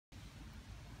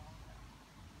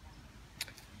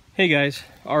Hey guys,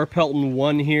 R. Pelton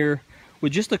 1 here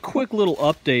with just a quick little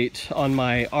update on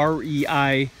my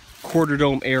REI quarter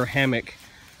dome air hammock.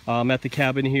 I'm at the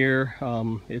cabin here.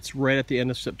 It's right at the end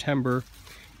of September,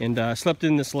 and I slept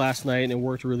in this last night and it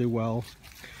worked really well.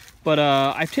 But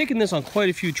I've taken this on quite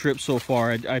a few trips so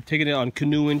far. I've taken it on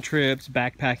canoeing trips,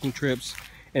 backpacking trips,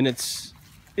 and it's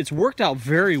worked out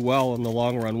very well in the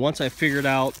long run. Once I figured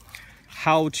out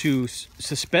how to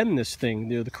suspend this thing,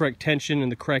 the correct tension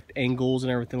and the correct angles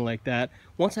and everything like that.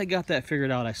 Once I got that figured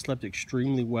out, I slept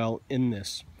extremely well in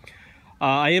this.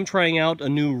 I am trying out a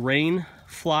new rain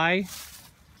fly,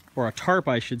 or a tarp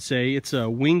I should say. It's a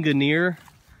Wingoneer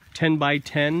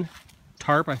 10x10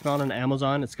 tarp I found on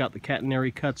Amazon. It's got the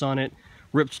catenary cuts on it,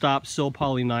 ripstop, still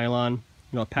poly nylon.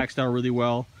 You know, it packs down really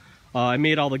well. I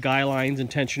made all the guy lines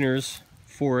and tensioners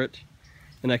for it,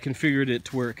 and I configured it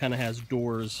to where it kind of has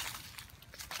doors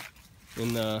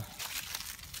and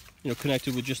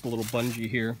connected with just a little bungee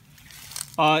here.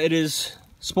 It is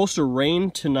supposed to rain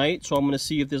tonight, so I'm going to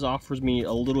see if this offers me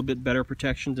a little bit better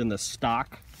protection than the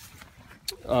stock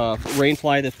rain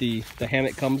fly that the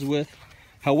hammock comes with.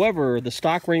 However, the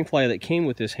stock rain fly that came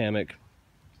with this hammock,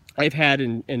 I've had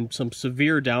in some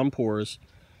severe downpours,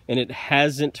 and it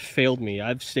hasn't failed me.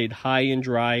 I've stayed high and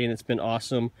dry, and it's been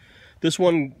awesome. This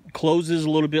one closes a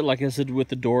little bit, like I said, with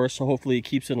the door, so hopefully it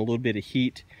keeps in a little bit of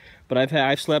heat. But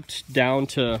I've slept down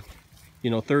to,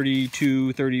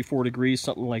 32, 34 degrees,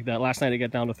 something like that. Last night I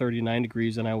got down to 39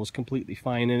 degrees, and I was completely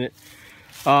fine in it.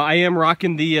 I am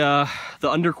rocking the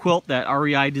Under Quilt that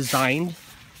REI designed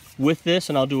with this,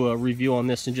 and I'll do a review on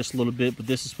this in just a little bit. But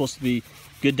this is supposed to be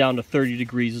good down to 30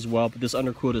 degrees as well. But this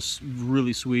Under Quilt is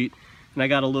really sweet, and I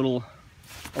got a little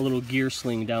gear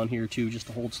sling down here too, just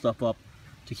to hold stuff up,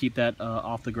 to keep that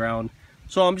off the ground.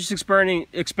 So I'm just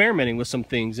experimenting with some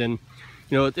things, and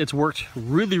it's worked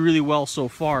really well so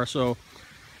far. So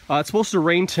it's supposed to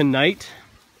rain tonight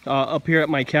up here at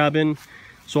my cabin,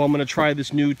 so I'm going to try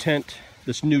this new tent,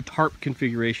 this new tarp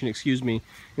configuration, excuse me,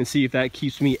 and see if that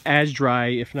keeps me as dry,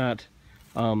 if not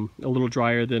a little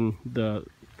drier than the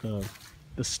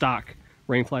stock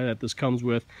rainfly that this comes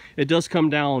with. It does come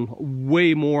down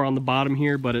way more on the bottom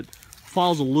here, but it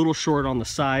falls a little short on the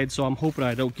side, so I'm hoping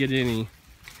I don't get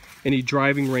any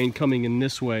driving rain coming in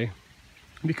this way,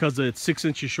 because it's 6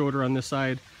 inches shorter on this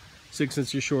side, 6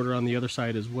 inches shorter on the other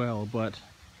side as well. But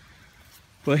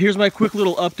here's my quick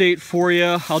little update for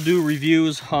you. I'll do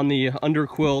reviews on the Under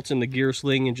Quilt and the gear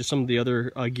sling and just some of the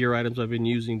other gear items I've been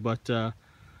using. But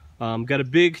got a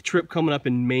big trip coming up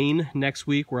in Maine next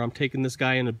week, where I'm taking this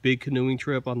guy on a big canoeing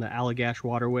trip on the Allagash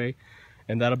waterway,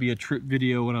 and that'll be a trip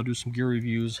video, and I'll do some gear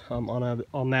reviews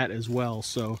on that as well.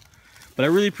 So, but I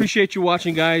really appreciate you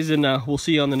watching, guys, and we'll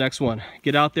see you on the next one.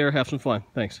 Get out there, have some fun.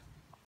 Thanks.